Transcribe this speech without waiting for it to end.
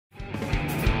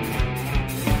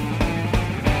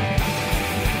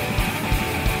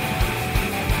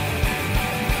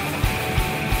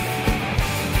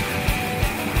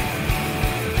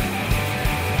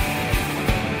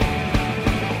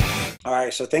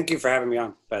right. So thank you for having me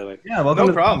on, by the way. Yeah, welcome No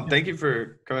to the problem. Thank you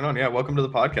for coming on. Yeah, welcome to the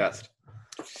podcast.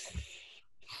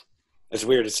 It's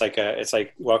weird. It's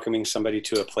like welcoming somebody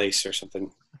to a place or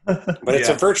something, but it's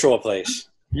a Yeah. virtual place.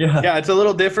 Yeah, Yeah, it's a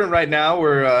little different right now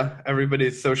where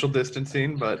everybody's social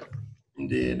distancing, but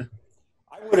indeed.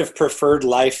 I would have preferred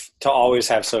life to always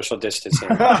have social distancing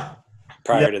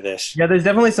prior to this. Yeah, there's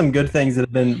definitely some good things that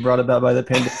have been brought about by the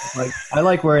pandemic. Like I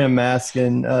like wearing a mask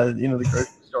in the grocery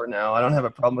store now. I don't have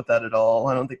a problem with that at all.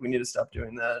 I don't think we need to stop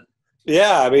doing that.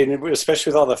 Yeah, I mean,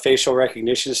 especially with all the facial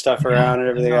recognition stuff around and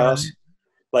everything else.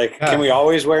 Like, Yeah. can we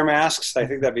always wear masks? I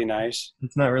think that'd be nice.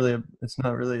 It's not really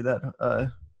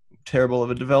that terrible of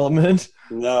a development.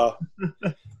 No,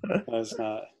 it's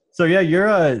not. So yeah, you're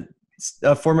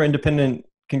a former independent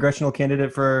congressional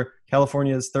candidate for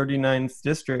California's 39th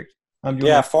district.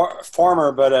 Yeah,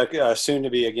 former, but soon to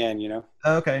be again, you know?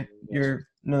 Oh, okay, you're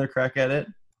another crack at it.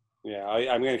 Yeah,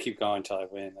 I'm going to keep going until I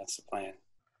win. That's the plan.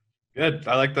 good.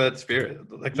 I like that spirit.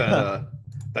 I like that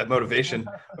that motivation.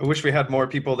 I wish we had more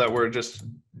people that were just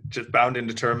bound and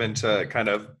determined to kind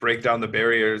of break down the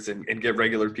barriers and get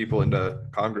regular people into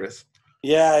Congress.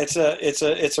 Yeah, it's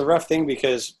a rough thing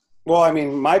because, well, I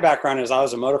mean, my background is I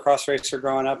was a motocross racer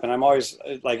growing up, and I'm always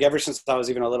like, ever since I was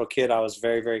even a little kid, I was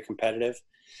very, very competitive.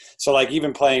 So like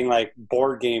even playing like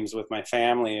board games with my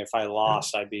family, if I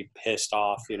lost, I'd be pissed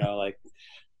off, you know, like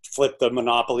flip the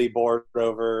Monopoly board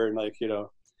over and like, you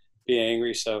know, be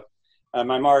angry. So I'm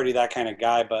already that kind of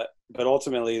guy, but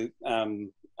ultimately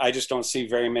I just don't see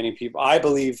very many people. I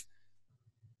believe,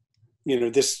 you know,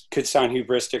 this could sound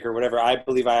hubristic or whatever. I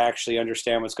believe I actually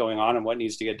understand what's going on and what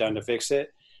needs to get done to fix it.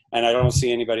 And I don't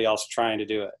see anybody else trying to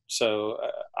do it. So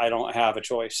I don't have a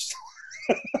choice.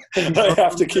 I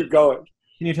have to keep going.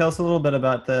 Can you tell us a little bit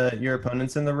about your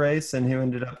opponents in the race and who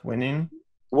ended up winning?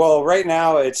 Well, right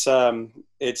now it's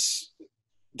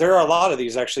there are a lot of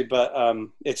these actually, but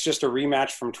it's just a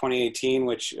rematch from 2018,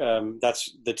 which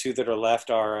that's the two that are left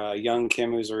are Young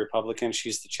Kim, who's a Republican.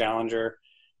 She's the challenger.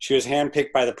 She was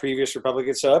handpicked by the previous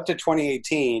Republican. So up to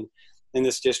 2018 in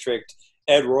this district,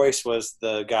 Ed Royce was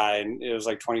the guy, and it was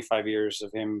like 25 years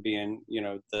of him being, you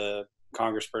know, the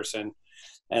congressperson.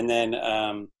 And then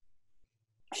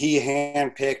he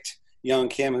handpicked Young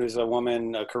Kim, who's a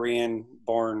woman, a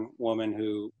Korean-born woman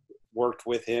who worked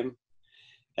with him.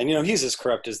 And, you know, he's as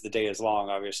corrupt as the day is long,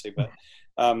 obviously. But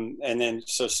and then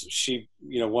so she,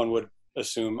 you know, one would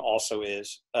assume also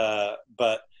is.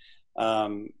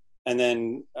 And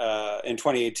then in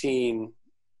 2018,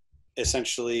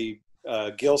 essentially,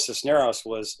 Gil Cisneros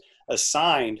was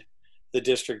assigned the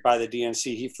district by the DNC.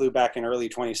 He flew back in early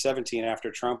 2017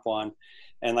 after Trump won,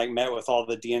 and like met with all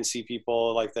the DNC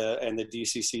people, like the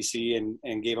DCCC,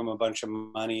 and gave him a bunch of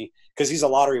money because he's a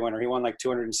lottery winner. He won like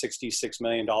 $266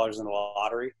 million in the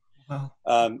lottery.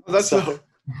 Wow.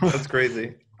 That's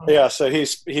crazy. Yeah, so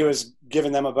he was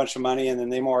giving them a bunch of money, and then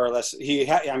they more or less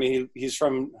he's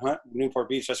from Newport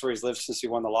Beach. That's where he's lived since he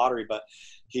won the lottery. But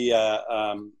he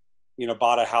you know,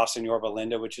 bought a house in Yorba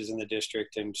Linda, which is in the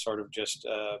district, and sort of just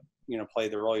you know,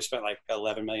 played the role. He spent like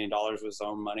 $11 million with his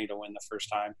own money to win the first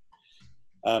time.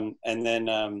 And then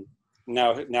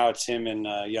now it's him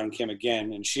and Young Kim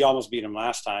again, and she almost beat him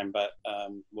last time, but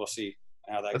we'll see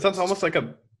how that goes. Sounds almost like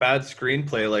a bad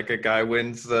screenplay, like a guy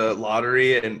wins the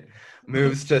lottery and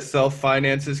moves to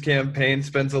self-finance his campaign,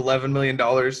 spends $11 million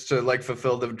to like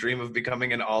fulfill the dream of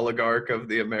becoming an oligarch of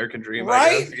the American dream,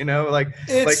 right? I guess, you know, like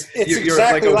it's you're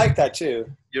exactly like that too.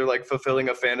 You're like fulfilling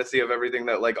a fantasy of everything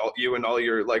that like you and all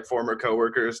your like former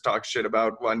coworkers talk shit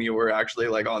about when you were actually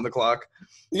like on the clock.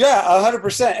 Yeah,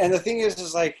 100%. And the thing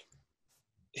is like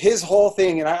his whole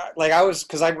thing, and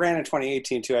because I ran in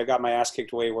 2018 too. I got my ass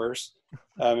kicked way worse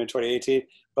in 2018.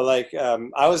 But like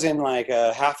I was in like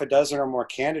a half a dozen or more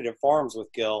candidate forums with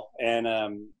Gil, and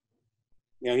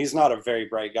you know, he's not a very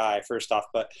bright guy, first off,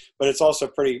 but it's also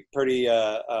pretty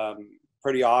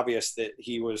obvious that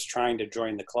he was trying to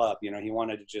join the club. You know, he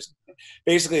wanted to just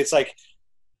basically, it's like,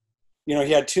 you know,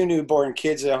 he had 2 newborn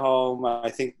kids at home. I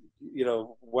think, you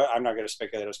know, I'm not going to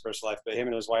speculate his personal life, but him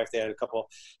and his wife, they had a couple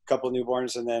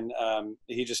newborns, and then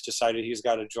he just decided he's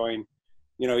got to join.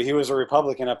 You know, he was a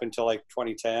Republican up until like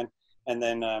 2010. And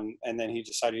then he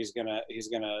decided he's gonna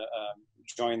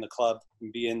join the club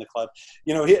and be in the club.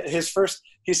 You know,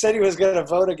 he said he was gonna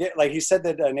vote again. Like he said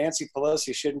that Nancy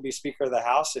Pelosi shouldn't be Speaker of the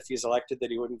House if he's elected, that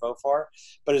he wouldn't vote for her.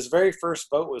 But his very first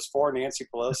vote was for Nancy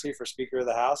Pelosi for Speaker of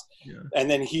the House, and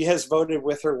then he has voted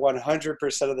with her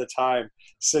 100% of the time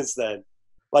since then.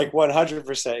 Like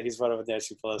 100%, he's voted with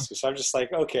Nancy Pelosi. So I'm just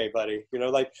like, okay, buddy, you know,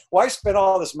 like why spend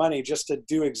all this money just to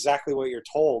do exactly what you're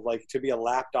told, like to be a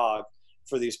lapdog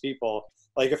for these people?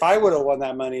 Like if I would have won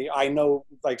that money, I know,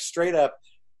 like straight up,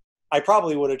 I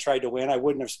probably would have tried to win. I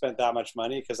wouldn't have spent that much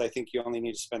money because I think you only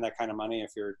need to spend that kind of money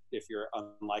if you're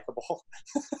unlikable.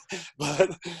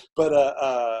 but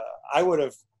I would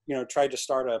have, tried to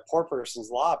start a poor person's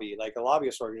lobby, like a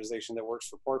lobbyist organization that works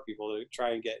for poor people to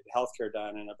try and get healthcare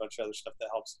done and a bunch of other stuff that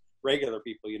helps regular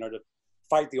people, to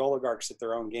fight the oligarchs at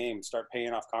their own game, start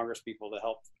paying off Congress people to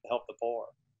help the poor.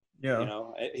 Yeah.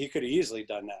 He could have easily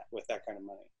done that with that kind of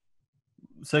money.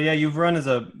 So yeah, you've run as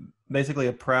basically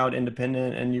a proud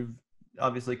independent, and you've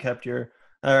obviously kept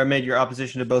made your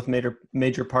opposition to both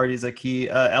major parties a key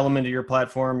element of your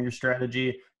platform, your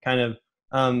strategy, kind of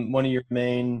one of your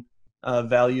main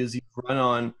values you've run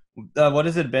on. What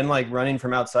has it been like running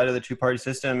from outside of the two-party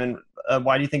system, and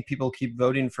why do you think people keep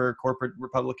voting for corporate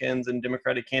Republicans and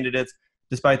Democratic candidates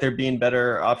despite there being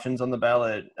better options on the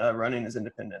ballot running as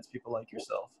independents, people like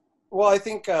yourself? Well, I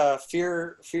think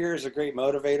fear is a great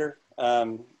motivator,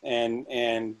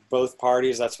 and both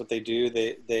parties, that's what they do.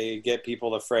 They get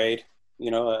people afraid.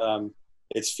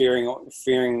 It's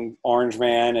fearing Orange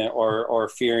Man, or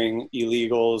fearing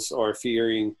illegals, or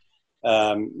fearing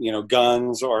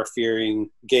guns, or fearing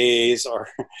gays, or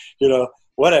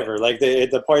whatever. Like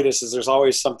the point is there's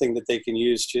always something that they can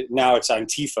use to. Now it's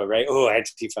Antifa, right? Oh,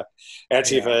 Antifa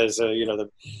yeah. Is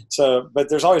but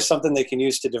there's always something they can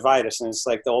use to divide us, and it's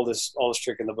like the oldest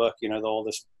trick in the book. The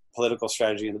oldest political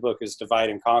strategy in the book is divide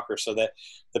and conquer, so that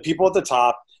the people at the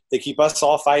top, they keep us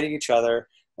all fighting each other,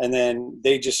 and then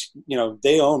they just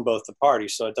they own both the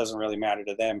parties, so it doesn't really matter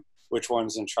to them which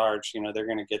one's in charge. They're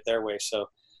going to get their way. So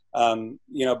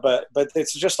but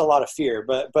it's just a lot of fear.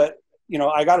 But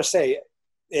I got to say,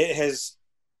 it has.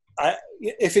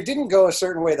 If it didn't go a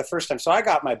certain way the first time, so I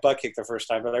got my butt kicked the first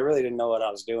time, but I really didn't know what I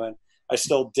was doing. I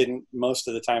still didn't most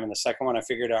of the time in the second one. I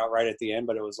figured it out right at the end,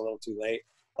 but it was a little too late.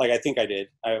 Like I think I did.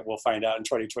 We'll find out in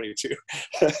 2022.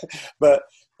 but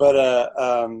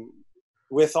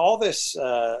with all this,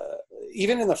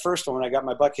 even in the first one, when I got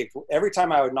my butt kicked, every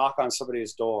time I would knock on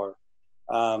somebody's door,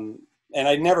 and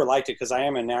I never liked it because I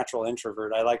am a natural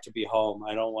introvert. I like to be home.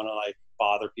 I don't want to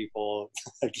bother people.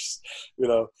 I just,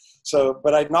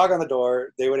 but I'd knock on the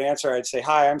door. They would answer. I'd say,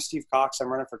 "Hi, I'm Steve Cox. I'm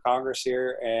running for Congress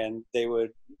here." And they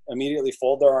would immediately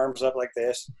fold their arms up like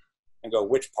this and go,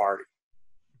 "Which party?"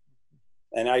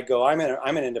 And I'd go, I'm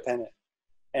an independent.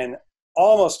 And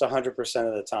almost 100%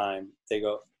 of the time they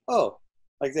go, "Oh,"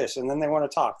 like this. And then they want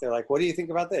to talk. They're like, "What do you think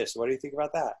about this? What do you think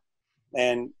about that?"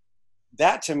 And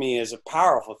that to me is a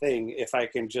powerful thing if I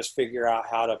can just figure out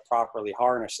how to properly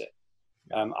harness it.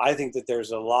 I think that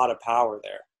there's a lot of power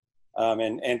there.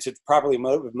 And to properly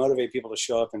motivate people to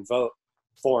show up and vote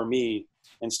for me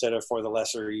instead of for the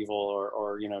lesser evil,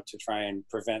 or to try and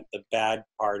prevent the bad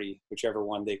party, whichever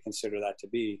one they consider that to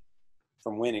be,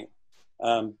 from winning.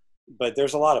 But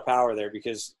there's a lot of power there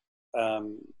because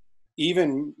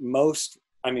even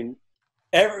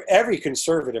every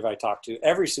conservative I talk to,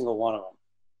 every single one of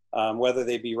them, whether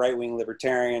they be right-wing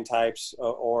libertarian types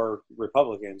or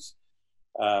Republicans,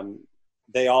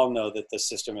 they all know that the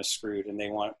system is screwed and they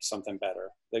want something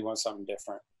better. They want something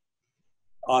different.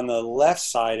 On the left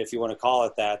side, if you want to call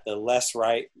it that, the less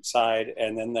right side,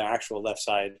 and then the actual left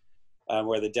side,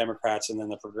 where the Democrats and then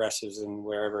the progressives and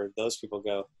wherever those people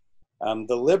go,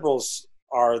 the liberals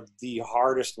are the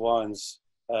hardest ones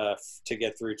to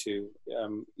get through to,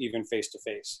 even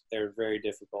face-to-face. They're very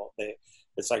difficult.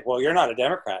 It's like, "Well, you're not a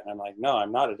Democrat." And I'm like, "No,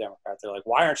 I'm not a Democrat." They're like,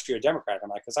 "Why aren't you a Democrat?" I'm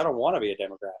like, "Because I don't want to be a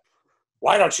Democrat."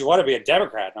 "Why don't you want to be a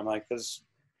Democrat?" And I'm like, "Because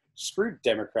screw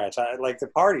Democrats. The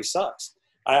party sucks.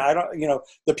 I don't,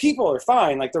 the people are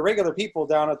fine. Like the regular people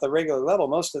down at the regular level,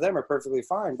 most of them are perfectly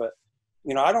fine. But,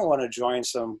 I don't want to join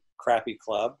some crappy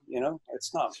club.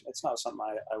 It's not something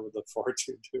I would look forward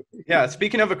to doing." Yeah.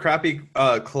 Speaking of a crappy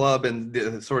club and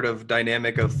the sort of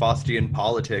dynamic of Faustian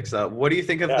politics, what do you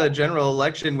think of the general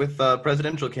election with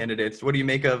presidential candidates? What do you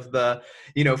make of the,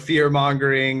 fear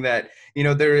mongering that,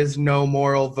 there is no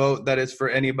moral vote that is for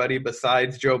anybody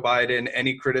besides Joe Biden?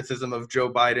 Any criticism of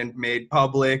Joe Biden made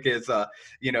public is,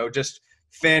 just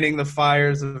fanning the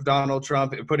fires of Donald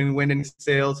Trump, putting wind in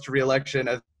sails to reelection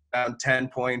as around 10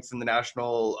 points in the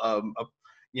national,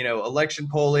 election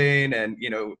polling, and,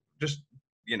 just,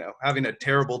 having a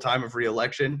terrible time of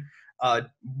reelection.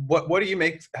 What do you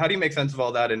make? How do you make sense of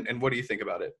all that? And what do you think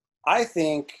about it? I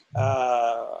think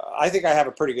I have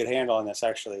a pretty good handle on this,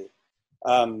 actually.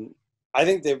 I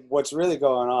think that what's really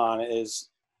going on is,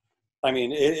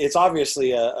 it's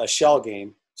obviously a shell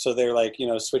game. So they're like,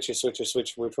 switch, so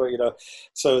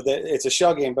that it's a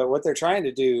shell game. But what they're trying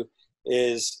to do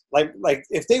is like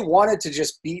if they wanted to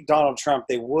just beat Donald Trump,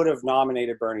 they would have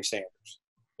nominated Bernie Sanders.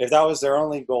 If that was their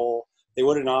only goal, they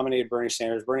would have nominated Bernie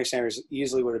Sanders. Bernie Sanders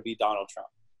easily would have beat Donald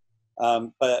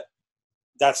Trump. But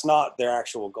that's not their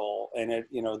actual goal. And it,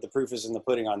 you know, the proof is in the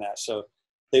pudding on that. So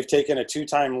they've taken a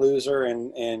 2-time loser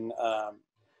in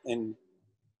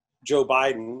Joe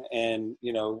Biden and,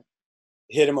 you know,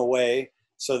 hid him away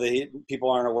so that people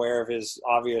aren't aware of his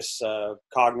obvious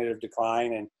cognitive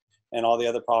decline and all the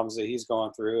other problems that he's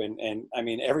going through. And I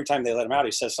mean, every time they let him out,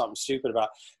 he says something stupid about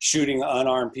shooting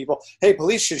unarmed people. Hey,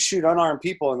 police should shoot unarmed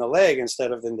people in the leg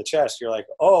instead of in the chest. You're like,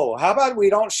 oh, how about we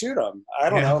don't shoot them? I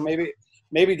don't know.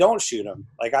 Maybe don't shoot them.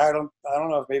 Like, I don't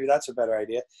know if maybe that's a better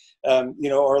idea. You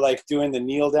know, or like doing the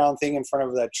kneel down thing in front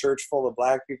of that church full of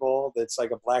black people. That's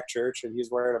like a black church and he's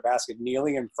wearing a basket,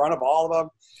 kneeling in front of all of them.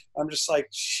 I'm just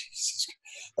like, Jesus,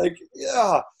 like,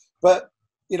 yeah. But,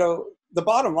 you know, the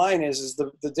bottom line is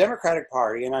the Democratic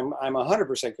Party, and I'm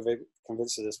 100%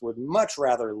 convinced of this, would much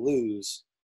rather lose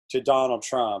to Donald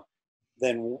Trump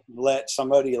than let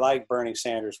somebody like Bernie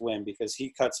Sanders win, because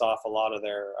he cuts off a lot of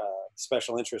their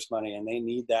special interest money, and they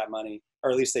need that money,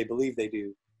 or at least they believe they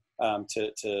do,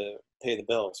 to pay the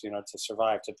bills, you know, to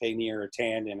survive, to pay Neer or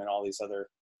Tandon and all these other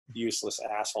useless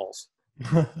assholes.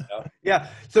 You know? Yeah.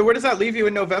 So where does that leave you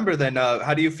in November then?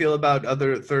 How do you feel about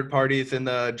other third parties in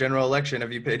the general election?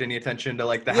 Have you paid any attention to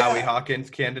like the Howie Hawkins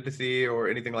candidacy or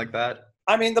anything like that?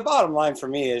 I mean, the bottom line for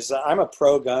me is I'm a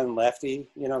pro-gun lefty.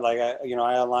 You know, like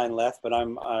I align left, but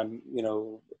I'm you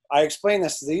know, I explain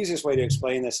this. The easiest way to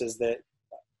explain this is that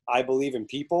I believe in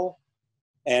people,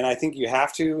 and I think you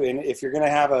have to. And if you're going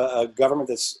to have a government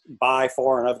that's by,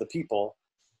 for, and of the people,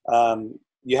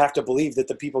 you have to believe that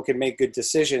the people can make good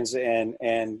decisions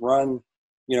and run,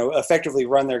 you know, effectively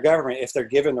run their government if they're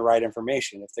given the right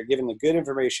information. If they're given the good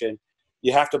information,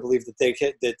 you have to believe that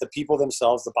that the people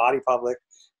themselves, the body public,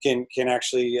 can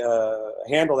actually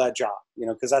handle that job. You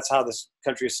know, because that's how this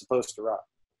country is supposed to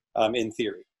run, in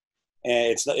theory.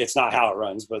 And it's not how it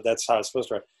runs, but that's how it's supposed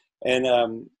to run.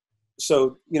 And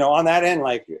so, you know, on that end,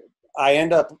 like, I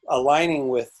end up aligning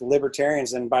with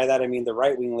libertarians, and by that I mean the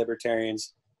right-wing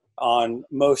libertarians, on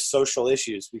most social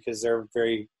issues, because they're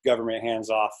very government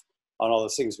hands-off on all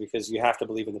those things, because you have to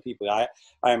believe in the people.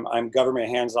 I'm government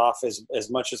hands-off as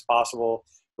much as possible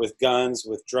with guns,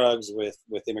 with drugs, with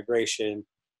immigration,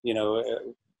 you know,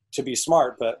 to be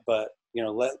smart, but you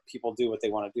know, let people do what they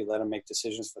want to do. Let them make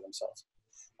decisions for themselves.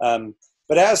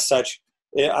 But as such,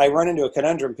 I run into a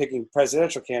conundrum picking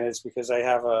presidential candidates, because I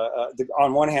have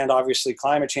on one hand, obviously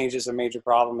climate change is a major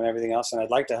problem and everything else, and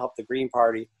I'd like to help the Green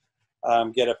Party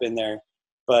get up in there.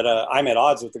 But I'm at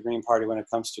odds with the Green Party when it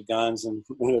comes to guns and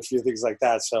a few things like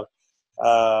that. So,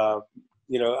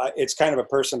 you know, it's kind of a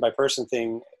person-by-person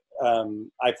thing.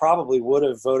 I probably would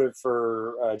have voted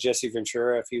for Jesse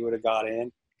Ventura if he would have got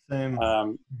in. Same.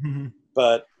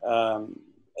 But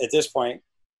at this point,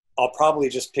 I'll probably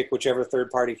just pick whichever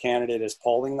third-party candidate is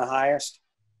polling the highest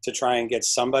to try and get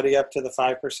somebody up to the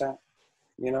 5%,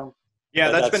 you know? Yeah,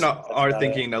 that's been our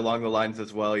thinking along the lines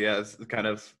as well. Yeah, it's kind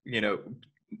of, you know,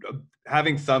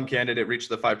 having some candidate reach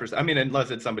the 5%. I mean,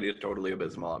 unless it's somebody totally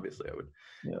abysmal, obviously, I would,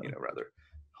 you know, rather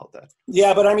halt that.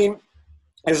 Yeah, but I mean,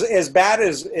 as bad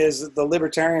as the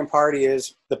Libertarian Party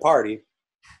is, the party,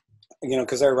 you know,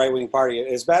 because they're a right-wing party,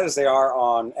 as bad as they are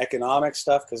on economic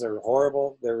stuff, because they're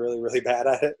horrible, they're really, really bad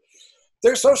at it,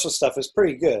 their social stuff is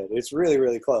pretty good. It's really,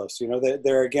 really close. You know,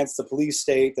 they're against the police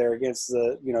state. They're against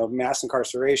the, you know, mass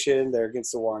incarceration. They're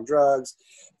against the war on drugs.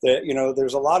 You know,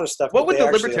 there's a lot of stuff. What would the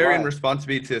libertarian response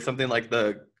be to something like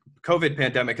the COVID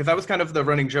pandemic? Because that was kind of the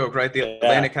running joke, right? The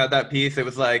Atlantic had that piece. It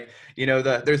was like, you know,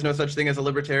 there's no such thing as a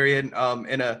libertarian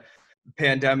in a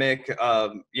pandemic.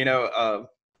 You know,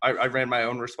 I ran my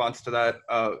own response to that,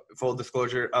 full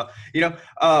disclosure. You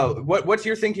know, what's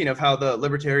your thinking of how the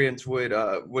libertarians would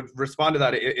respond to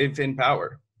that if in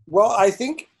power? Well, I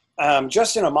think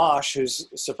Justin Amash, who's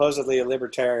supposedly a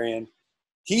libertarian,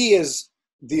 he is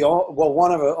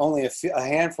one of only a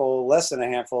handful, less than a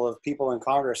handful of people in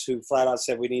Congress who flat out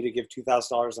said we need to give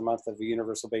 $2,000 a month of the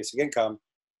universal basic income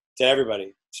to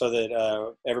everybody, so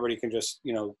that everybody can just,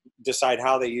 you know, decide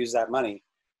how they use that money,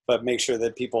 but make sure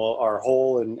that people are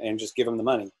whole and just give them the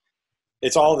money.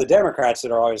 It's all the Democrats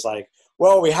that are always like,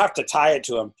 well, we have to tie it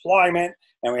to employment,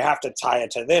 and we have to tie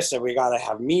it to this, and we got to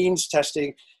have means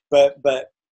testing. But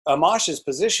Amash's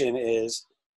position is,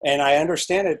 and I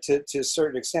understand it to a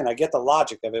certain extent, I get the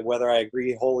logic of it, whether I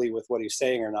agree wholly with what he's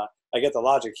saying or not. I get the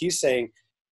logic. He's saying,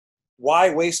 why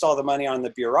waste all the money on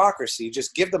the bureaucracy?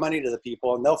 Just give the money to the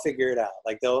people and they'll figure it out.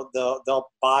 Like they'll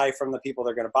buy from the people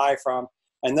they're going to buy from,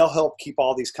 and they'll help keep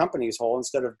all these companies whole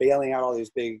instead of bailing out all these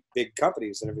big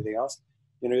companies and everything else.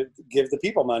 You know, give the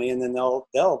people money and then they'll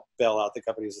bail out the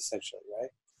companies essentially, right?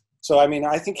 So, I mean,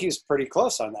 I think he's pretty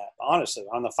close on that, honestly,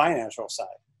 on the financial side.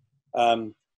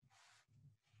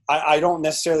 I don't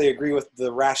necessarily agree with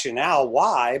the rationale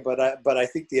why, but I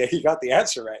think he got the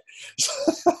answer right.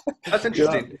 That's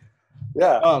interesting.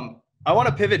 Yeah. I want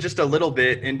to pivot just a little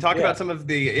bit and talk Yeah. about some of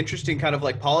the interesting kind of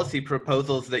like policy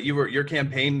proposals that your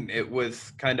campaign it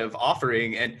was kind of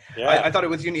offering. And Yeah. I thought it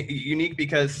was unique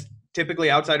because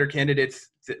typically outsider candidates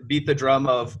beat the drum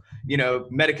of,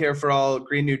 Medicare for all,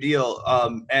 Green New Deal.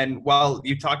 And while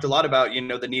you talked a lot about,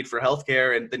 the need for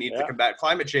healthcare and the need to combat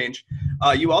climate change,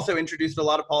 you also introduced a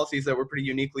lot of policies that were pretty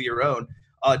uniquely your own.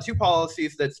 Two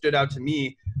policies that stood out to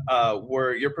me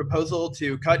were your proposal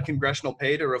to cut congressional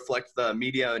pay to reflect the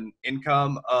median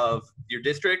income of your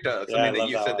district, something that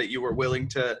you said that you were willing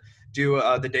to do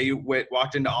the day you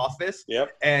walked into office.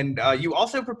 Yep. And you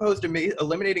also proposed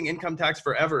eliminating income tax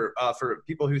forever for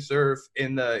people who serve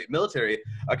in the military.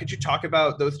 Could you talk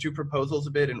about those two proposals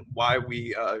a bit and why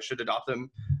we should adopt them?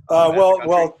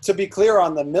 Well, to be clear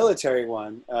on the military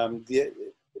one,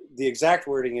 the exact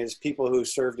wording is people who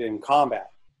served in combat.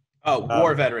 Oh,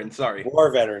 war veterans. Sorry.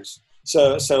 War veterans.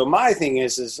 So my thing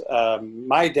is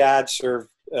my dad served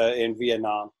in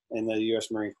Vietnam in the U.S.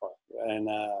 Marine Corps, and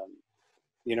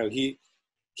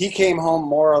he came home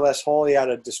more or less whole. He had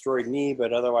a destroyed knee,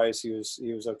 but otherwise he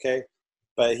was okay.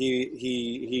 But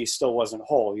he still wasn't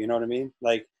whole. You know what I mean?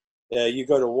 Like you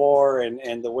go to war,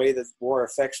 and the way that war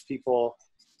affects people,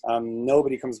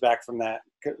 nobody comes back from that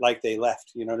like they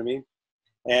left. You know what I mean?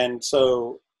 And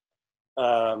so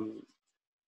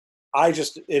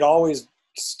it always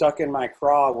stuck in my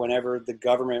craw whenever the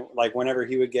government, like whenever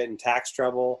he would get in tax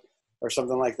trouble or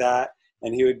something like that,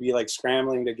 and he would be like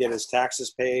scrambling to get his taxes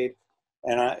paid.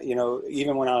 And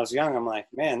even when I was young, I'm like,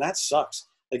 man, that sucks.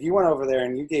 Like you went over there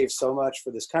and you gave so much for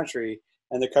this country,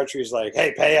 and the country's like,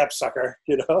 hey, pay up, sucker.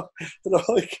 I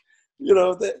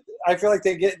feel like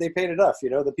they paid enough.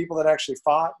 The people that actually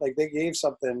fought, like they gave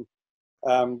something.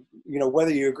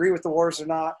 Whether you agree with the wars or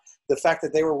not, the fact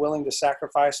that they were willing to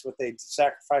sacrifice what they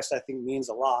sacrificed, I think means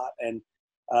a lot. And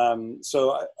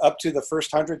so up to the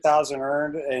first 100,000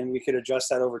 earned, and we could adjust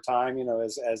that over time,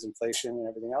 as inflation and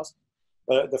everything else.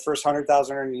 But the first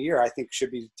 100,000 earned a year, I think,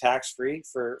 should be tax free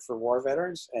for war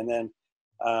veterans. And then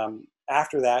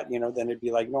after that, then it'd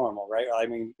be like normal, right? I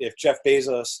mean, if Jeff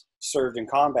Bezos served in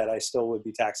combat, I still would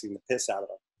be taxing the piss out of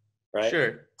him, right?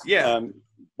 Sure. Yeah.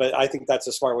 But I think that's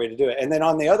a smart way to do it. And then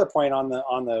on the other point, on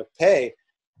the pay,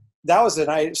 that was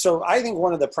so I think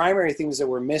one of the primary things that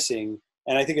we're missing,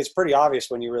 and I think it's pretty obvious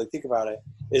when you really think about it,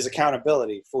 is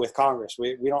accountability with Congress.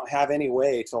 We don't have any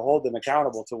way to hold them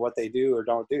accountable to what they do or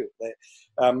don't do.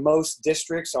 Most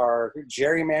districts are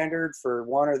gerrymandered for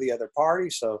one or the other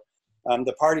party. So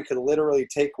the party could literally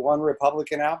take one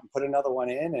Republican out and put another one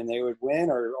in, and they would win,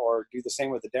 or do the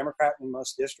same with the Democrat in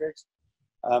most districts.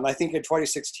 I think in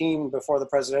 2016, before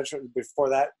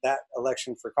that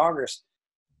election for Congress,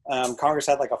 Congress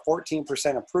had like a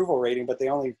 14% approval rating, but they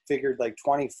only figured like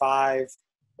 25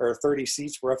 or 30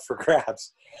 seats were up for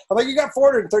grabs. I'm like, you got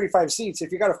 435 seats.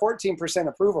 If you got a 14%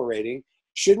 approval rating,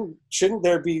 shouldn't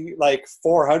there be like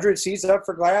 400 seats up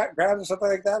for grabs or something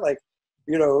like that? Like,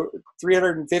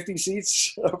 350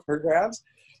 seats up for grabs.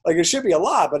 Like it should be a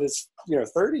lot, but it's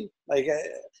 30. Like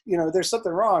there's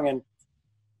something wrong. And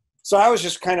so I was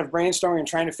just kind of brainstorming and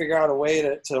trying to figure out a way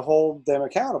to hold them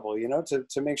accountable,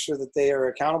 to make sure that they are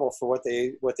accountable for what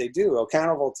they do,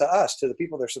 accountable to us, to the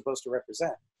people they're supposed to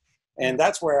represent. And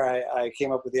that's where I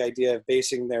came up with the idea of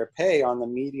basing their pay on the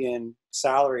median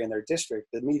salary in their district,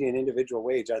 the median individual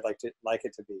wage. I'd like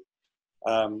it to be,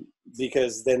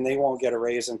 because then they won't get a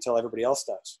raise until everybody else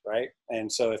does, right?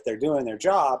 And so if they're doing their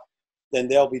job, then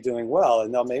they'll be doing well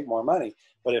and they'll make more money.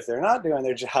 But if they're not doing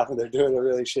their job and they're doing a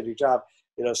really shitty job,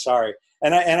 sorry.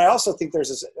 And I also think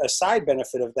there's a side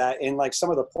benefit of that in like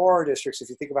some of the poorer districts. If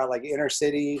you think about like inner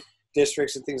city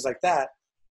districts and things like that,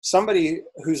 somebody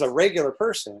who's a regular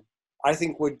person, I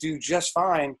think would do just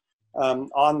fine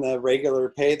on the regular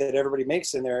pay that everybody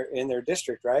makes in their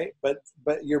district, right? But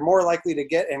you're more likely to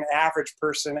get an average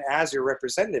person as your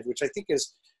representative, which I think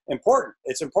is important.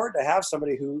 It's important to have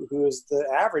somebody who is the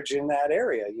average in that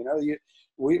area.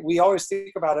 We always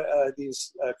think about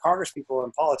these Congress people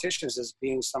and politicians as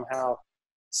being somehow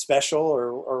special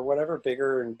or whatever,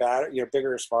 bigger and better,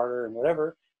 bigger, smarter, and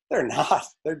whatever. They're not.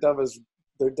 They're dumb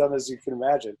as you can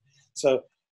imagine. So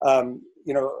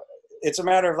it's a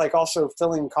matter of like also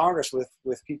filling Congress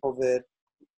with people that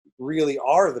really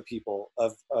are the people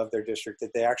of their district,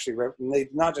 that they actually they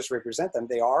not just represent them,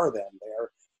 they are them. They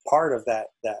are part of that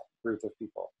group of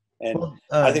people, and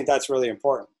I think that's really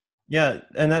important. Yeah,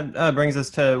 and that brings us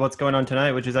to what's going on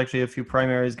tonight, which is actually a few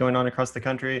primaries going on across the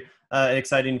country. An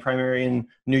exciting primary in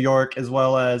New York as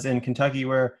well as in Kentucky,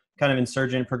 where kind of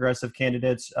insurgent progressive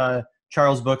candidates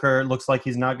Charles Booker looks like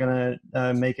he's not going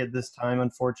to make it this time,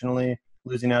 unfortunately,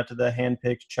 losing out to the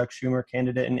hand-picked Chuck Schumer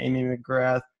candidate and Amy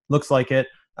McGrath. Looks like it.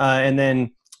 And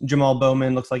then Jamal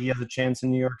Bowman looks like he has a chance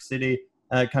in New York City,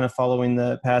 kind of following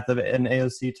the path of an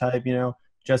AOC type,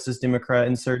 Justice Democrat,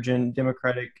 insurgent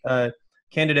Democratic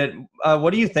candidate.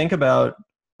 What do you think about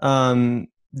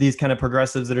these kind of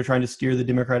progressives that are trying to steer the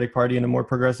Democratic Party in a more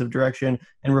progressive direction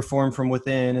and reform from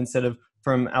within instead of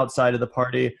from outside of the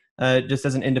party? Just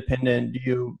as an independent, do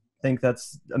you think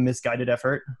that's a misguided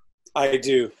effort? I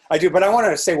do. But I want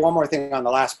to say one more thing on the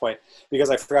last point, because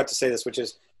I forgot to say this, which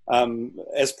is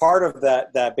as part of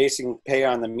that basing pay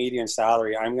on the median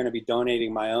salary, I'm going to be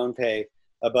donating my own pay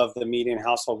above the median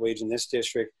household wage in this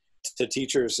district to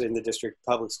teachers in the district,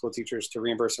 public school teachers, to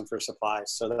reimburse them for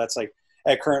supplies. So that's like,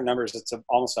 at current numbers, it's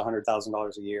almost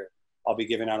 $100,000 a year I'll be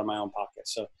giving out of my own pocket.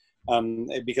 So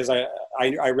because I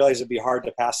realize it'd be hard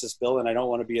to pass this bill, and I don't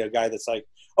want to be a guy that's like,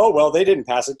 oh, well, they didn't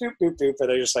pass it, doop, doop, doop,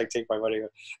 but I just like take my money.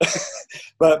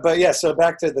 but yeah, so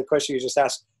back to the question you just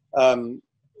asked.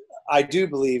 I do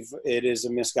believe it is a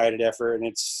misguided effort, and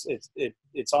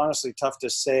it's honestly tough to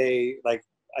say. Like,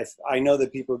 I know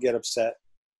that people get upset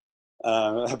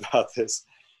about this,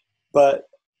 but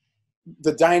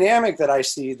the dynamic that I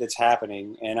see that's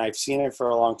happening, and I've seen it for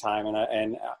a long time,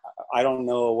 and I don't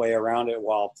know a way around it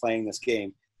while playing this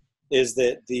game, is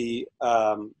that the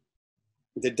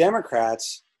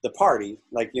Democrats, the party,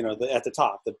 like, at the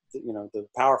top, the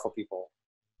powerful people,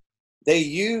 they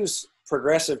use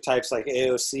progressive types like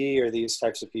AOC or these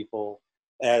types of people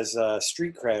as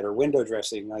street cred or window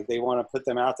dressing. Like, they want to put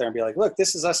them out there and be like, look,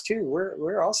 this is us too.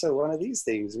 We're also one of these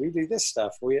things. We do this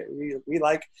stuff. We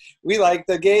like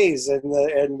the gays and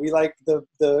we like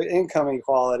the income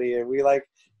equality, and we like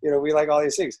all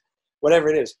these things, whatever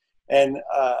it is. And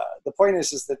the point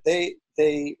is that they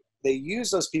use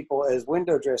those people as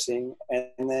window dressing,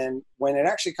 and then when it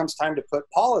actually comes time to put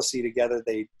policy together,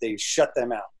 they shut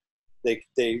them out.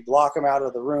 They lock them out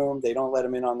of the room. They don't let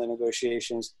them in on the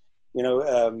negotiations.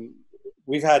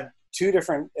 We've had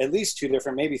at least two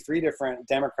different, maybe three different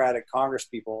Democratic Congress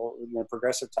people,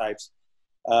 progressive types,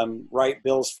 write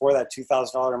bills for that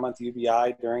 $2,000 a month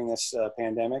UBI during this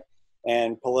pandemic,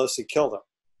 and Pelosi killed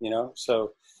them.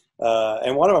 So,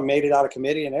 and one of them made it out of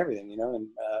committee and everything, and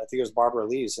I think it was Barbara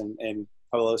Lee's, and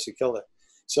Pelosi killed it.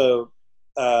 So,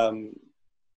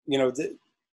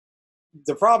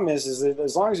 the problem is that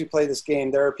as long as you play this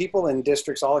game, there are people in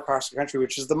districts all across the country,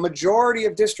 which is the majority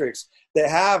of districts that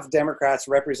have Democrats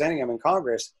representing them in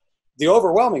Congress. The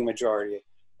overwhelming majority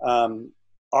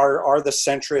are the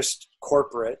centrist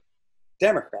corporate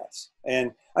Democrats.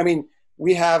 And I mean,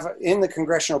 we have in the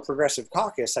Congressional Progressive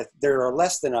Caucus, there are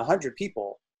less than 100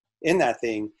 people in that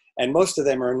thing, and most of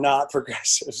them are not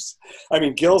progressives. I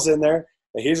mean, Gil's in there,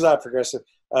 but he's not progressive.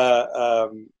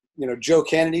 Joe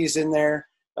Kennedy's in there.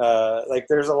 Like,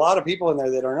 there's a lot of people in there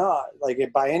that are not, like,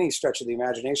 by any stretch of the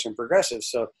imagination, progressive.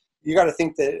 So you got to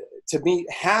think that to meet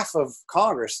half of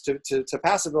Congress, to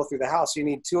pass a bill through the House, you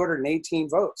need 218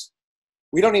 votes.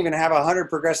 We don't even have 100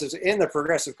 progressives in the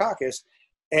Progressive Caucus,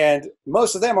 and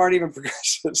most of them aren't even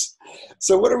progressives.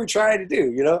 So what are we trying to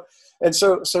do, And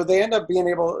so they end up being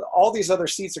able, all these other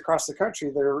seats across the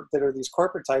country that are these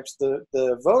corporate types,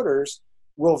 the voters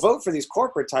will vote for these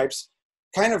corporate types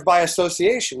kind of by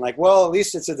association, like, well, at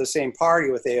least it's in the same party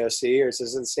with AOC, or it's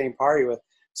in the same party with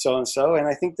so-and-so. And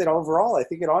I think that overall, it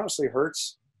honestly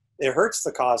hurts. It hurts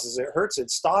the causes.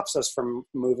 It stops us from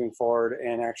moving forward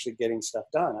and actually getting stuff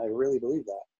done. I really believe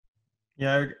that.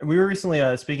 Yeah, we were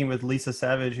recently speaking with Lisa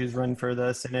Savage, who's run for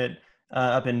the Senate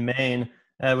up in Maine,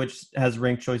 which has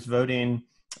ranked choice voting.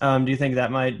 Do you think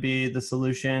that might be the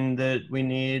solution that we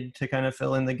need to kind of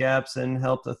fill in the gaps and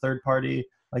help the third party,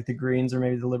 like the Greens or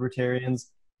maybe the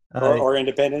Libertarians? Or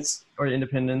independents? Or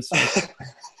independents.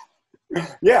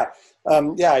 Yeah,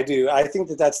 I do. I think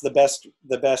that's the best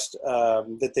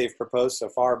that they've proposed so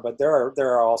far, but there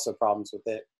are also problems with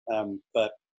it.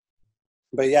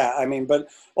 But yeah, I mean, but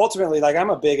ultimately, like, I'm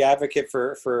a big advocate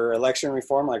for election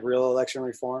reform, like real election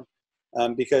reform,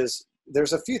 because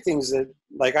there's a few things that,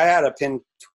 like, I had a pinned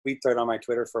tweet thread on my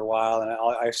Twitter for a while, and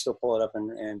I still pull it up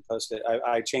and post it.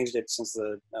 I changed it since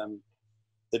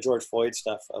the George Floyd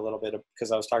stuff a little bit,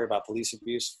 because I was talking about police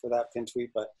abuse for that pinned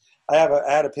tweet. But I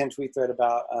had a pinned tweet thread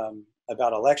about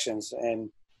elections, and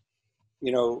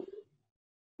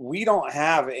we don't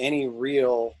have any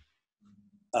real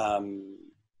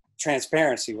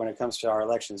transparency when it comes to our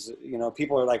elections.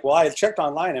 People are like, well, I checked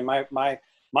online and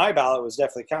my ballot was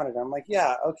definitely counted. I'm like,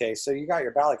 yeah, okay, so you got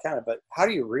your ballot counted, but how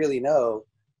do you really know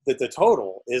that the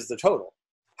total is the total?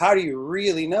 How do you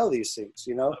really know these things?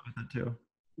 Too.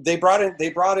 they brought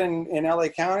in LA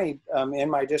County, in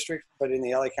my district, but in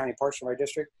the LA County portion of my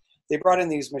district, they brought in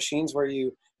these machines where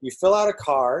you fill out a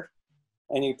card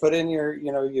and you put in your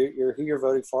who you're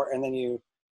voting for, and then you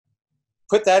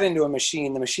put that into a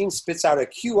machine. The machine spits out a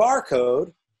QR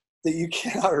code that you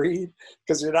cannot read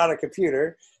because you're not a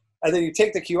computer. And then you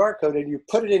take the QR code and you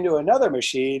put it into another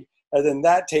machine, and then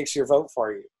that takes your vote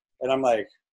for you. And I'm like,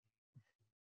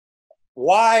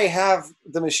 why have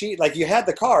the machine, like you had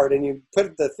the card and you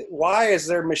put why is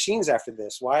there machines after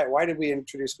this? Why did we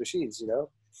introduce machines,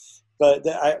 But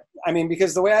I mean,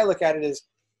 because the way I look at it is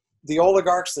the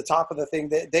oligarchs, the top of the thing,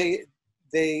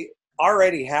 they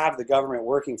already have the government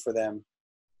working for them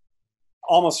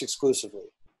almost exclusively.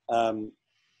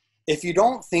 If you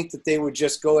don't think that they would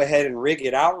just go ahead and rig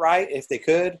it outright if they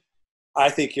could, I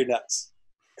think you're nuts.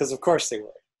 Because of course they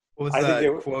would. What was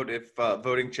that quote? If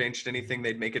voting changed anything,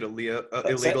 they'd make it illegal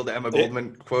to Emma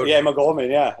Goldman quote. Yeah, Emma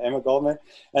Goldman.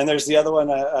 And there's the other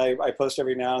one I post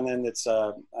every now and then. That's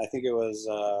I think it was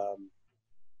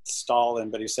Stalin,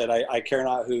 but he said, I care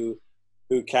not who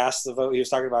casts the vote. He was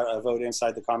talking about a vote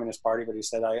inside the Communist Party, but he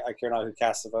said, I care not who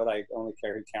casts the vote. I only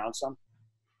care who counts them.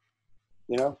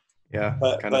 Yeah,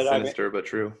 kind of sinister, but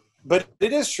true. But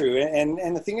it is true.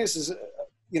 And the thing is,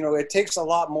 it takes a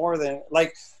lot more than,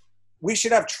 like, we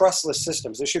should have trustless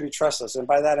systems. It should be trustless. And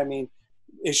by that, I mean,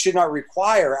 it should not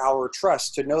require our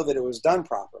trust to know that it was done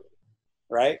properly,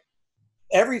 right?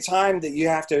 Every time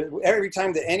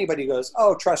that anybody goes,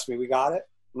 oh, trust me, we got it.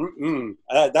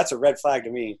 That's a red flag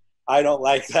to me. I don't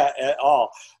like that at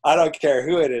all. I don't care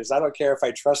who it is. I don't care if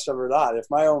I trust them or not. If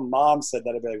my own mom said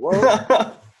that, I'd be like,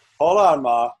 whoa, hold on,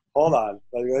 Ma, hold on.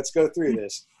 Let's go through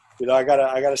this. I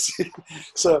gotta see.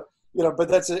 So,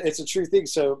 but it's a true thing.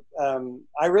 So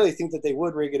I really think that they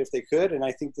would rig it if they could, and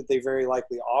I think that they very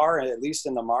likely are, at least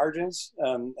in the margins.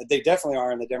 They definitely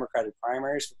are in the Democratic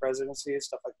primaries for presidency and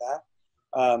stuff like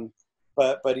that.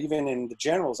 But even in the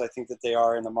generals, I think that they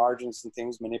are in the margins and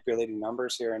things, manipulating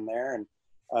numbers here and there.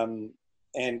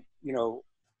 And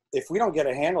if we don't get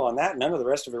a handle on that, none of the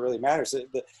rest of it really matters.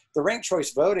 The ranked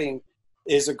choice voting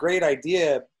is a great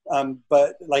idea.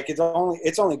 But like it's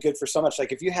only good for so much.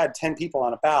 Like if you had 10 people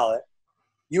on a ballot,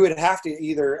 you would have to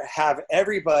either have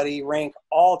everybody rank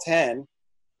all 10,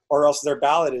 or else their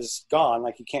ballot is gone.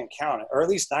 Like you can't count it, or at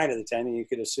least 9 of the 10, and you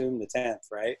could assume the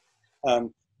 10th, right?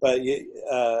 And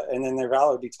then their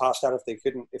ballot would be tossed out if they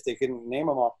couldn't name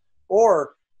them all.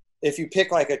 Or if you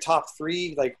pick like a top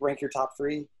 3, like rank your top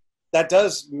 3, that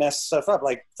does mess stuff up.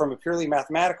 Like from a purely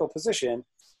mathematical position.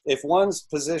 If one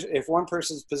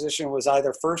person's position was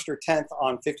either first or 10th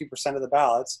on 50% of the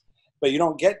ballots, but you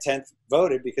don't get 10th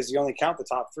voted because you only count the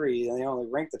top 3 and they only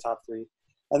rank the top 3.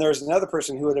 And there was another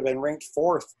person who would have been ranked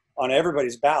 4th on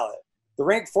everybody's ballot. The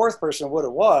ranked 4th person would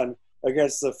have won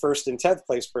against the 1st and 10th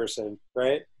place person,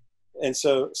 right? And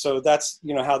so that's,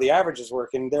 how the averages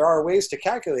work. And there are ways to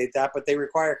calculate that, but they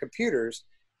require computers.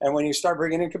 And when you start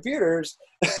bringing in computers,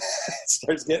 it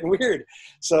starts getting weird.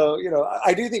 So,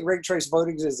 I do think ranked choice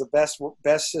voting is the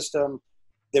best system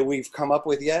that we've come up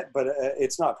with yet, but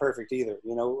it's not perfect either.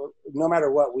 No matter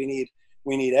what, we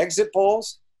need exit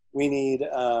polls. We need,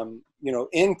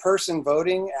 in-person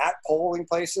voting at polling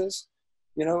places.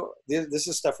 This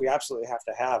is stuff we absolutely have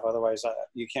to have. Otherwise,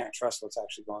 you can't trust what's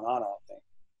actually going on, I don't think.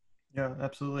 Yeah,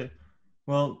 absolutely.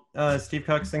 Well, Steve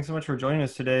Cox, thanks so much for joining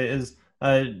us today. Is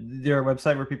there a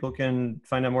website where people can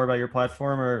find out more about your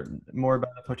platform or more about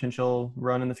a potential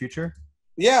run in the future?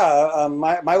 Yeah,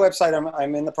 my website,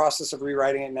 I'm in the process of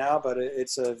rewriting it now, but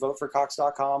it's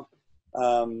voteforcox.com.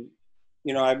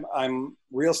 I'm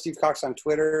Real Steve Cox on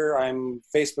Twitter. I'm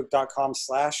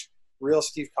facebook.com/Real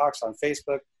Steve Cox on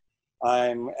Facebook.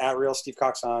 I'm at Real Steve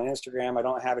Cox on Instagram. I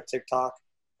don't have a TikTok.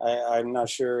 I'm not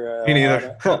sure. Me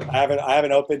neither. I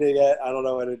haven't opened it yet. I don't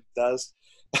know what it does.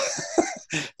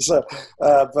 So,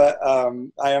 but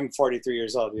I am 43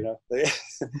 years old,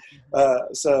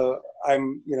 so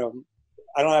I'm,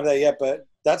 I don't have that yet, but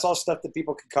that's all stuff that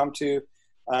people can come to.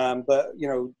 But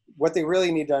what they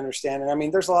really need to understand, and I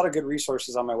mean, there's a lot of good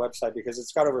resources on my website because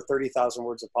it's got over 30,000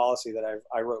 words of policy that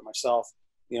I wrote myself,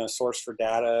 sourced for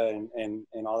data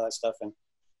and all that stuff. And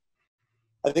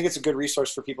I think it's a good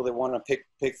resource for people that want to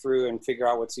pick through and figure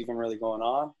out what's even really going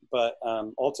on. But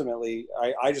ultimately,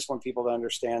 I just want people to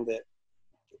understand that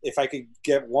if I could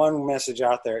get one message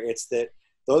out there, it's that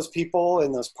those people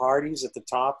in those parties at the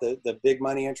top, the big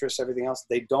money interests, everything else,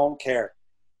 they don't care.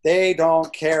 They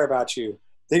don't care about you.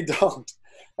 They don't.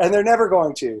 And they're never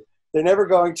going to. They're never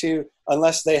going to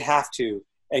unless they have to.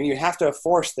 And you have to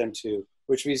force them to,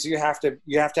 which means you have to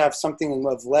have something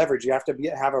of leverage. You have to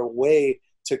have a way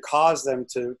to cause them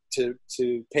to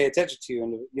pay attention to you.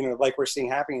 And, you know, like we're seeing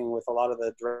happening with a lot of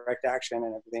the direct action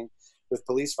and everything with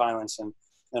police violence and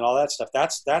all that stuff.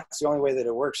 That's the only way that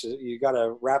it works. You got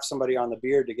to wrap somebody on the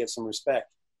beard to get some respect,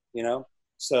 you know?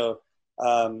 So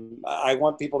I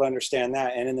want people to understand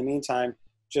that. And in the meantime,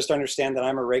 just understand that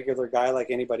I'm a regular guy like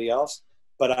anybody else,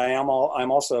 but I'm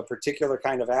also a particular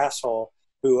kind of asshole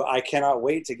who I cannot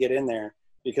wait to get in there,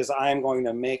 because I'm going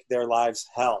to make their lives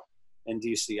hell in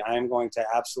DC. I am going to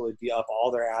absolutely be up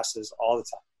all their asses all the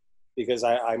time, because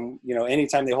I'm, you know,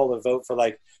 anytime they hold a vote for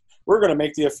like, we're going to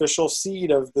make the official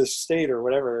seed of the state or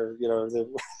whatever, you know,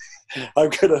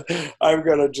 I'm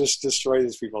gonna just destroy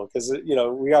these people, because, you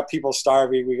know, we got people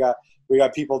starving, we got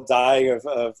people dying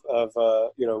of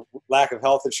you know, lack of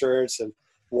health insurance, and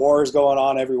wars going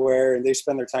on everywhere, and they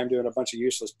spend their time doing a bunch of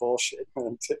useless bullshit.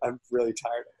 I'm really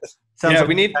tired of it. Sounds Yeah, like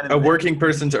we need kind a of working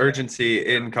person's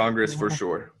urgency in Congress for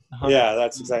sure. Yeah,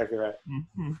 that's exactly right.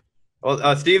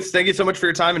 Well, Steve, thank you so much for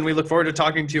your time, and we look forward to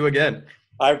talking to you again.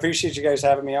 I appreciate you guys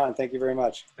having me on. Thank you very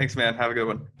much. Thanks, man. Have a good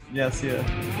one. Yes,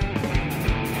 yeah.